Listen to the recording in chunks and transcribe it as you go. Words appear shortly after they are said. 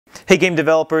Hey game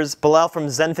developers, Bilal from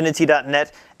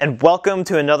Zenfinity.net, and welcome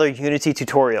to another Unity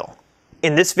tutorial.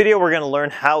 In this video we're going to learn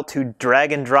how to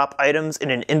drag and drop items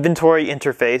in an inventory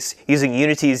interface using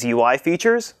Unity's UI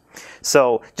features.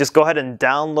 So just go ahead and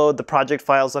download the project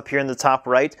files up here in the top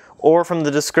right or from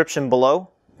the description below,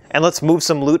 and let's move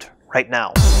some loot right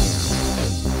now.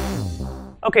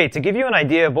 Okay, to give you an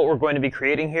idea of what we're going to be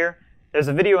creating here, there's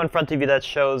a video in front of you that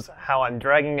shows how I'm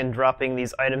dragging and dropping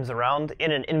these items around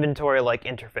in an inventory-like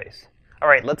interface.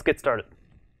 Alright, let's get started.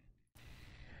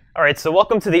 Alright, so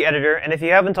welcome to the editor, and if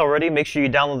you haven't already, make sure you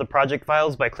download the project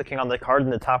files by clicking on the card in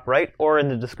the top right or in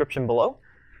the description below.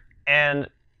 And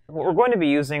what we're going to be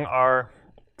using are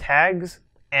tags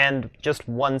and just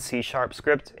one C#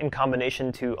 script in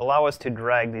combination to allow us to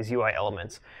drag these UI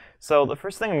elements. So the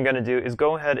first thing I'm going to do is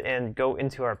go ahead and go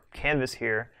into our canvas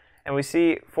here, and we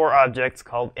see 4 objects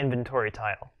called inventory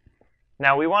tile.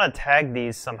 Now we want to tag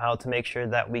these somehow to make sure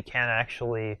that we can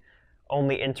actually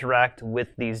only interact with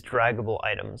these draggable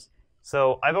items.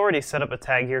 So I've already set up a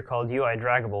tag here called UI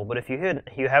Draggable, but if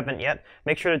you haven't yet,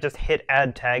 make sure to just hit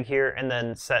Add Tag here and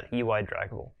then set UI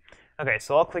Draggable. Okay,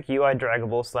 so I'll click UI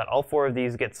Draggable so that all 4 of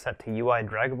these get set to UI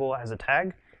Draggable as a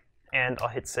tag, and I'll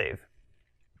hit Save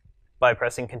by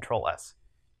pressing Ctrl S.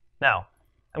 Now,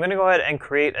 I'm going to go ahead and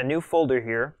create a new folder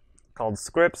here called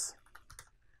Scripts,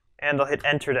 and I'll hit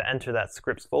Enter to enter that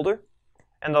Scripts folder,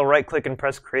 and I'll right-click and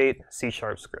press Create C#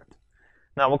 script.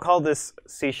 Now we'll call this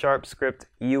C# script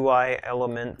UI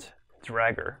Element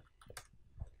Dragger,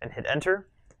 and hit Enter,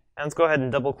 and let's go ahead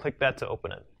and double-click that to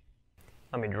open it.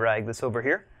 Let me drag this over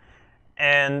here,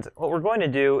 and what we're going to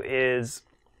do is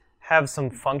have some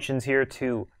functions here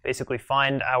to basically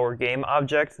find our game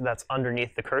object that's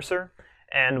underneath the cursor.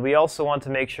 And we also want to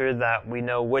make sure that we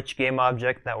know which game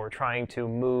object that we're trying to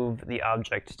move the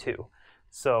object to.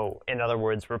 So, in other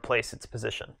words, replace its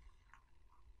position.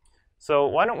 So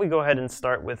why don't we go ahead and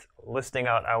start with listing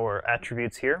out our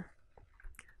attributes here.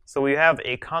 So we have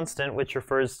a constant, which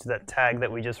refers to that tag that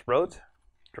we just wrote,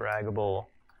 draggable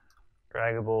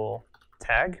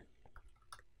tag.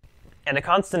 And a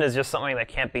constant is just something that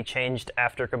can't be changed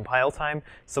after compile time,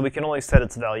 so we can only set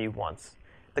its value once.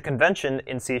 The convention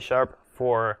in C#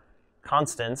 for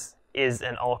constants is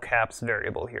an all caps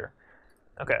variable here.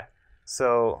 Okay,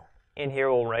 so in here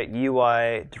we'll write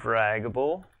UI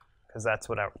Draggable, because that's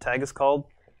what our tag is called.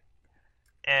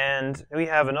 And we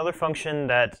have another function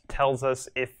that tells us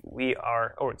if we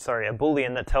are, a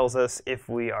boolean that tells us if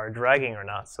we are dragging or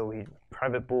not. So we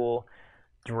private bool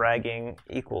dragging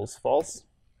equals false.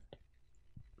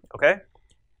 Okay.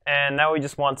 And now we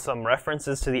just want some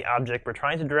references to the object we're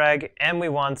trying to drag, and we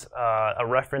want a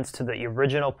reference to the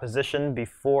original position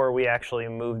before we actually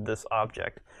moved this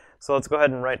object. So let's go ahead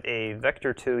and write a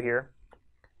vector2 here,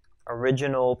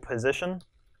 original position.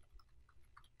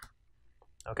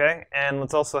 Okay, and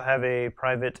let's also have a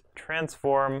private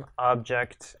transform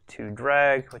object to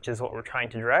drag, which is what we're trying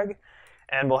to drag.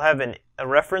 And we'll have a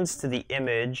reference to the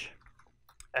image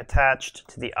attached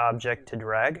to the object to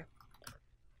drag,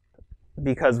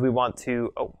 because we want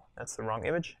to, oh, that's the wrong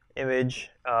image.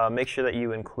 Make sure that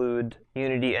you include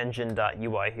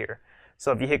unityengine.ui here.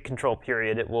 So if you hit Control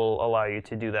period, it will allow you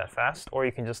to do that fast, or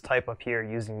you can just type up here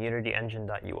using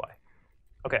unityengine.ui.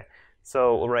 Okay,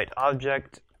 so we'll write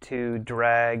object to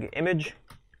drag image.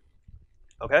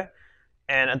 Okay,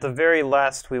 and at the very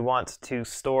last, we want to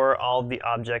store all the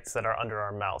objects that are under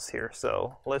our mouse here.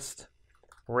 So list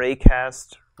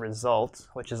raycast result,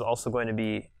 which is also going to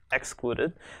be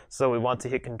excluded. So we want to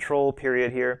hit Control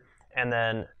period here, and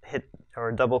then hit or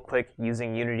double click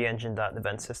using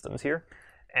unityengine.event systems here,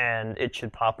 and it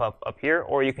should pop up here,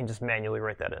 or you can just manually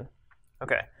write that in.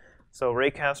 Okay, so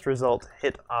raycast result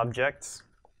hit objects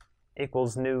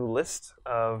equals new list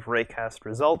of raycast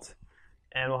result,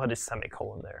 and we'll hit a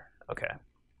semicolon there. Okay.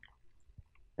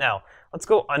 Now let's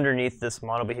go underneath this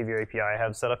model behavior API I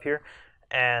have set up here,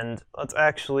 and let's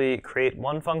actually create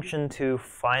one function to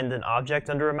find an object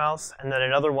under a mouse, and then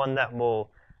another one that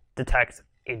will detect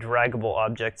a draggable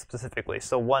object specifically,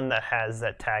 so one that has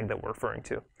that tag that we're referring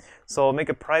to. So I'll make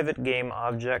a private game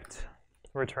object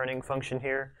returning function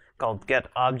here called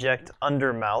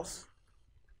getObjectUnderMouse.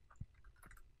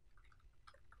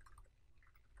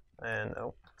 And,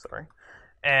 oh, sorry.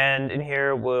 And in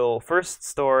here we'll first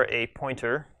store a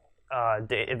pointer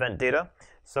event data.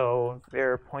 So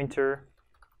var pointer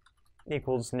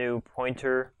equals new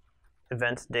pointer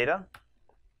event data,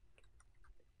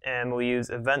 and we'll use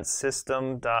event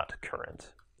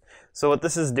system.current. So what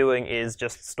this is doing is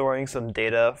just storing some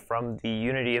data from the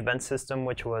Unity event system,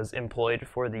 which was employed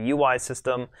for the UI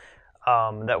system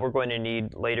that we're going to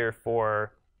need later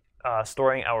for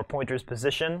storing our pointer's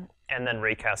position and then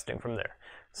raycasting from there.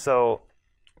 So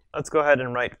let's go ahead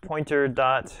and write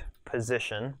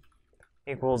pointer.position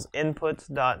equals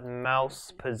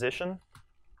input.mouse position.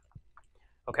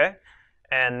 Okay,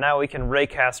 and now we can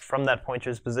raycast from that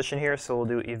pointer's position here. So we'll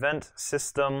do event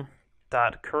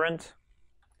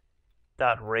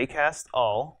system.current.raycast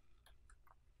all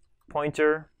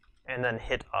pointer and then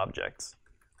hit objects.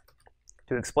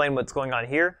 To explain what's going on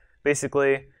here,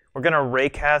 basically we're going to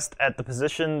raycast at the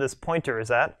position this pointer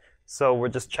is at. So we're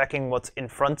just checking what's in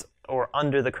front or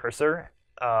under the cursor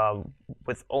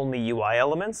with only UI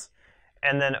elements.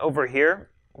 And then over here,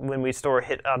 when we store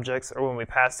hit objects or when we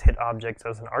pass hit objects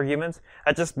as an argument,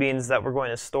 that just means that we're going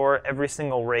to store every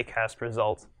single raycast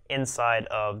result inside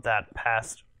of that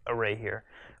passed array here,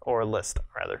 or list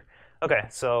rather. Okay,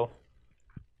 so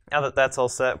now that that's all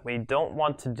set, we don't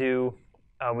want to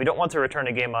return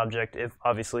a game object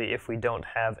if we don't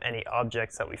have any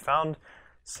objects that we found.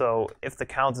 So if the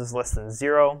count is less than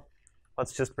 0,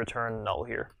 let's just return null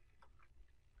here.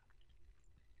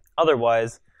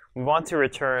 Otherwise, we want to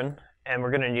return, and we're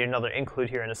going to need another include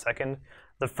here in a second,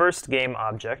 the first game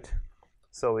object.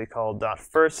 So we call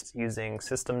 .first using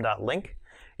system.link.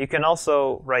 You can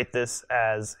also write this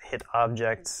as hit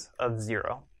objects of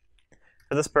 0.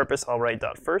 For this purpose, I'll write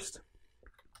 .first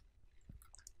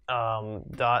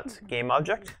 .game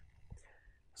object.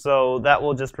 So that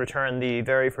will just return the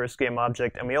very first game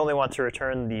object, and we only want to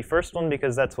return the first one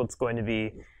because that's what's going to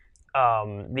be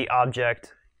the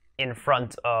object in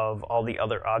front of all the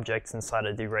other objects inside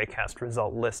of the raycast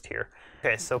result list here.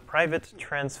 Okay, so private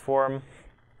transform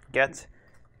get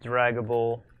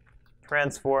draggable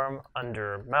transform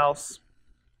under mouse.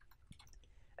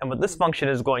 And what this function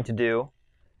is going to do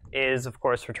is, of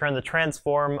course, return the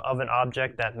transform of an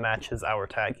object that matches our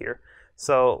tag here.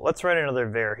 So let's write another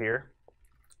var here.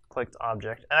 Clicked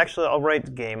object. And actually, I'll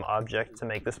write game object to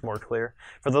make this more clear.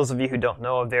 For those of you who don't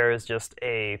know, a var is just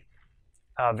a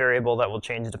variable that will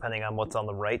change depending on what's on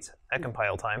the right at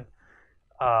compile time.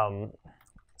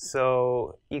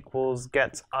 So equals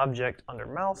get object under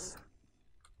mouse.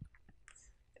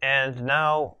 And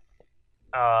now,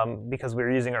 because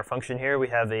we're using our function here, we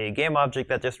have a game object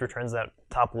that just returns that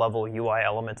top level UI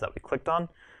element that we clicked on,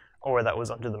 or that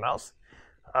was under the mouse.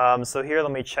 So here,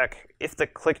 let me check if the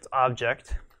clicked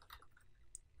object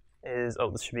is, oh,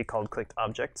 this should be called clicked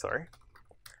object, sorry,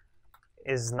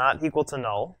 is not equal to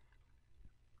null,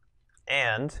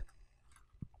 and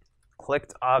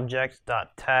clicked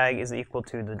object.tag is equal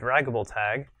to the draggable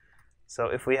tag. So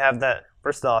if we have that,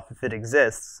 first off, if it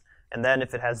exists, and then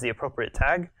if it has the appropriate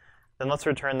tag, then let's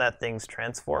return that thing's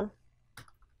transform.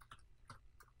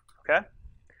 Okay?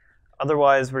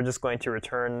 Otherwise, we're just going to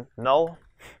return null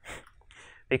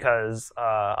because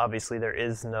obviously there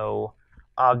is no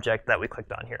object that we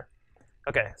clicked on here.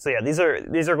 Okay, so yeah, these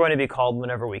are going to be called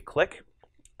whenever we click.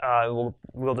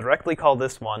 We'll directly call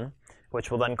this one, which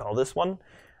will then call this one.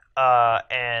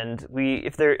 And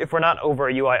if we're not over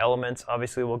a UI element,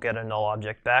 obviously we'll get a null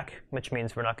object back, which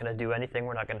means we're not going to do anything.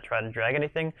 We're not going to try to drag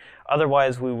anything.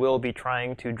 Otherwise, we will be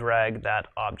trying to drag that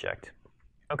object.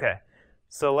 Okay,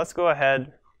 so let's go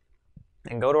ahead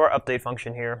and go to our update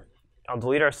function here. I'll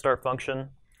delete our start function,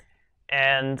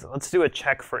 and let's do a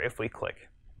check for if we click.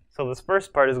 So this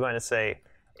first part is going to say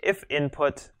if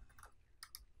input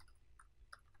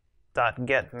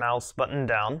 .get mouse button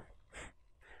down.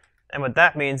 And what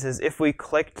that means is if we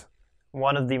clicked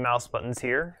one of the mouse buttons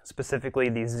here, specifically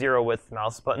the 0 width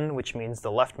mouse button, which means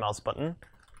the left mouse button,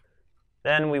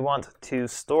 then we want to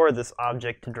store this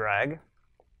object to drag,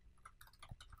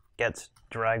 get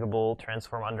draggable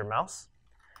transform under mouse.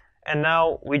 And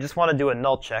now we just want to do a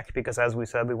null check because, as we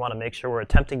said, we want to make sure we're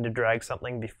attempting to drag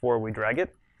something before we drag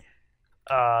it.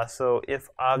 So if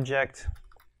object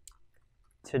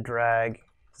to drag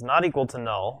is not equal to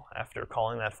null after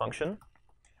calling that function,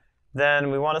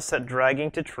 then we want to set dragging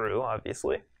to true,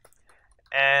 obviously.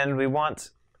 And we want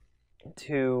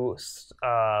to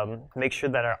make sure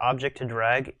that our object to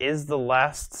drag is the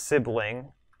last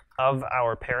sibling of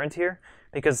our parent here.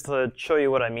 Because to show you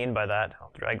what I mean by that,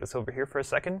 I'll drag this over here for a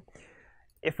second.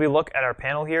 If we look at our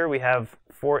panel here, we have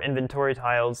 4 inventory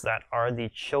tiles that are the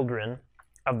children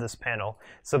of this panel.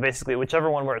 So basically, whichever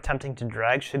one we're attempting to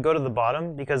drag should go to the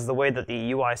bottom, because the way that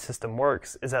the UI system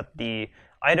works is that the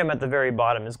item at the very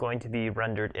bottom is going to be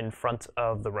rendered in front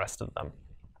of the rest of them.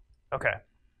 Okay.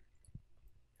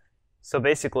 So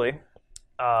basically,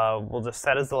 we'll just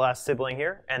set as the last sibling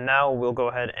here, and now we'll go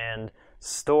ahead and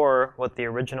store what the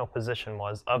original position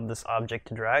was of this object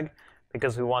to drag,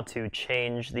 because we want to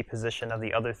change the position of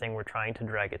the other thing we're trying to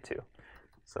drag it to.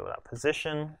 So that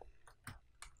position.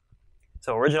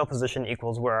 So original position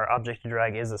equals where our object to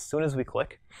drag is as soon as we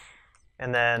click.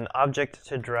 And then object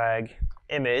to drag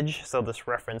image, so this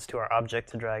reference to our object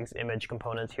to drag's image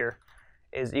component here,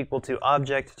 is equal to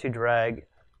object to drag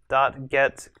dot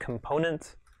get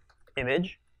component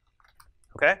image.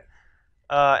 Okay?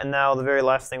 And now the very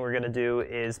last thing we're going to do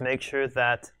is make sure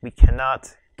that we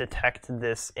cannot detect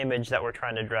this image that we're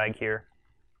trying to drag here.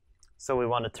 So we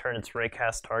want to turn its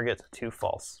raycast target to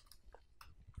false,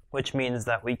 which means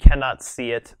that we cannot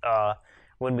see it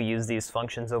when we use these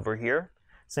functions over here,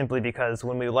 simply because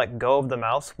when we let go of the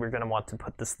mouse, we're going to want to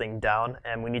put this thing down,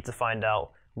 and we need to find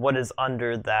out what is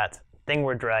under that thing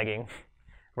we're dragging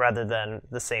rather than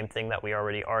the same thing that we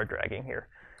already are dragging here.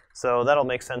 So that'll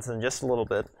make sense in just a little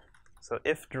bit. So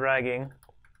if dragging,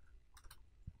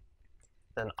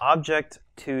 then object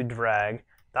to drag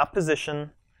dot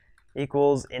position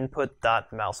equals input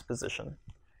dot mouse position.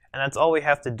 And that's all we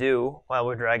have to do while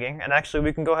we're dragging. And actually,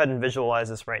 we can go ahead and visualize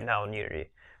this right now in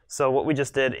Unity. So what we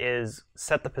just did is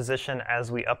set the position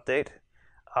as we update.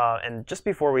 And just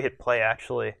before we hit play,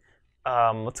 actually,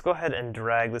 let's go ahead and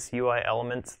drag this UI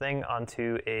element thing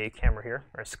onto a camera here,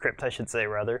 or a script, I should say,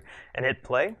 rather, and hit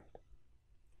play.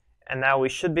 And now we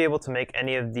should be able to make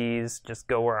any of these just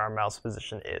go where our mouse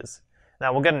position is.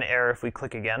 Now we'll get an error if we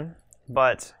click again,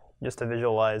 but just to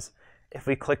visualize, if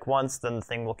we click once, then the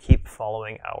thing will keep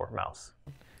following our mouse.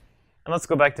 And let's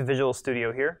go back to Visual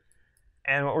Studio here.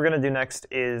 And what we're going to do next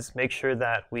is make sure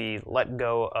that we let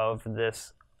go of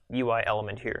this UI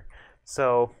element here.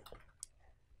 So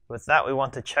with that, we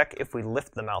want to check if we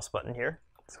lift the mouse button here.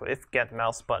 So if get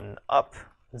mouse button up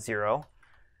 0,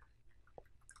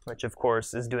 which of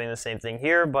course is doing the same thing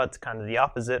here, but kind of the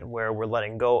opposite, where we're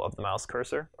letting go of the mouse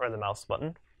cursor, or the mouse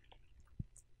button.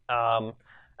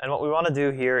 And what we want to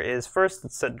do here is first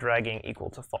let's set dragging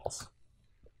equal to false.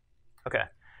 Okay,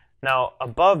 now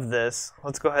above this,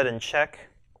 let's go ahead and check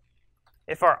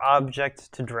if our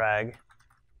object to drag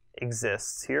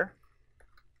exists here,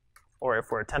 or if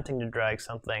we're attempting to drag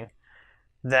something,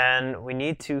 then we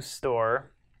need to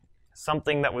store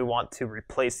something that we want to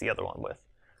replace the other one with.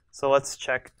 So let's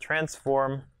check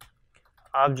transform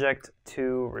object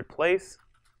to replace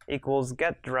equals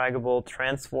get draggable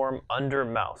transform under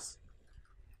mouse.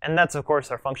 And that's, of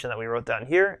course, our function that we wrote down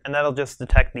here, and that'll just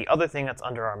detect the other thing that's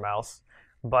under our mouse.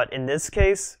 But in this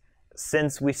case,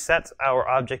 since we set our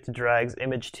object to drag's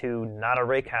image to not a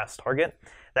raycast target,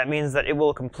 that means that it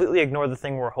will completely ignore the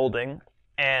thing we're holding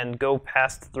and go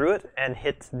past through it and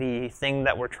hit the thing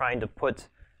that we're trying to put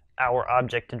our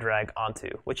object to drag onto,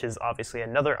 which is obviously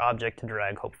another object to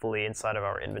drag, hopefully, inside of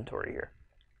our inventory here.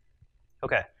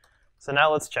 Okay, so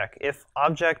now let's check. If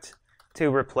object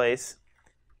to replace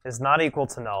is not equal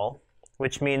to null,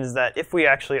 which means that if we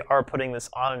actually are putting this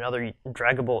on another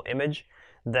draggable image,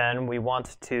 then we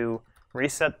want to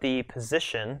reset the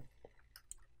position.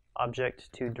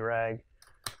 Object to drag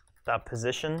that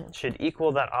position should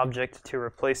equal that object to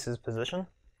replace's position.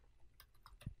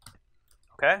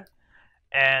 Okay,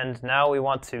 and now we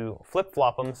want to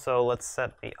flip-flop them, so let's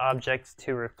set the object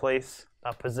to replace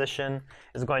position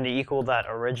is going to equal that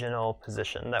original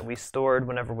position that we stored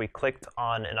whenever we clicked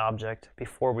on an object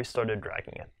before we started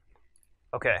dragging it.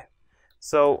 Okay,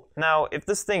 so now if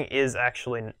this thing is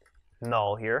actually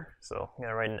null here, so I'm going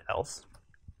to write an else.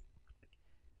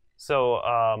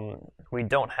 So we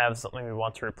don't have something we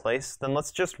want to replace, then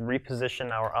let's just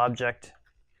reposition our object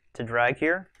to drag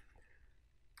here.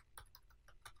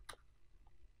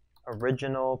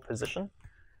 Original position.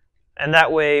 And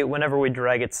that way, whenever we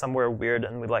drag it somewhere weird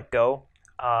and we let go,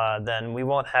 then we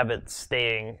won't have it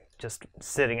staying, just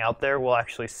sitting out there. We'll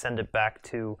actually send it back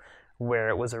to where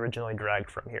it was originally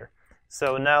dragged from here.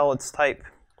 So now let's type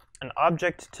an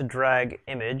object to drag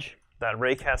image, that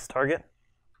raycast target,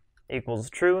 equals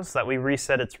true, so that we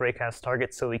reset its raycast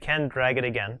target so we can drag it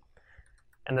again.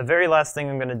 And the very last thing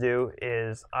I'm going to do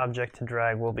is object to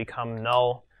drag will become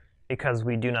null, because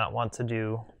we do not want to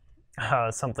do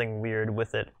something weird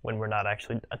with it when we're not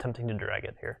actually attempting to drag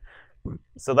it here.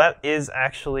 So that is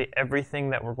actually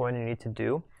everything that we're going to need to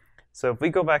do. So if we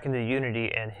go back into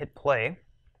Unity and hit play,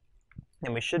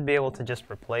 then we should be able to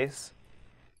just replace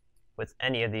with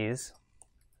any of these,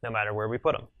 no matter where we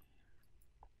put them.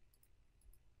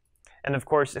 And of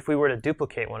course, if we were to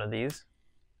duplicate one of these,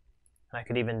 and I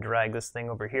could even drag this thing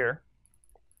over here,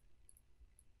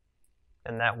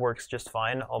 and that works just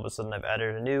fine. All of a sudden, I've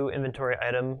added a new inventory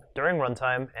item during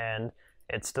runtime, and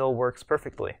it still works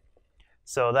perfectly.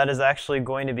 So that is actually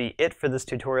going to be it for this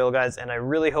tutorial, guys, and I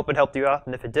really hope it helped you out,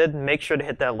 and if it did, make sure to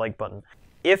hit that like button.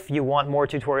 If you want more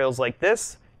tutorials like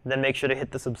this, then make sure to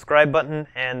hit the subscribe button,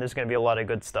 and there's going to be a lot of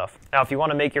good stuff. Now, if you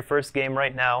want to make your first game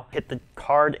right now, hit the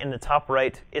card in the top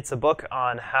right. It's a book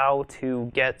on how to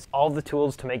get all the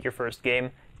tools to make your first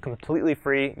game. completely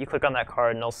free. You click on that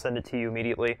card and they'll send it to you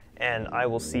immediately, and I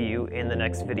will see you in the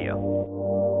next video.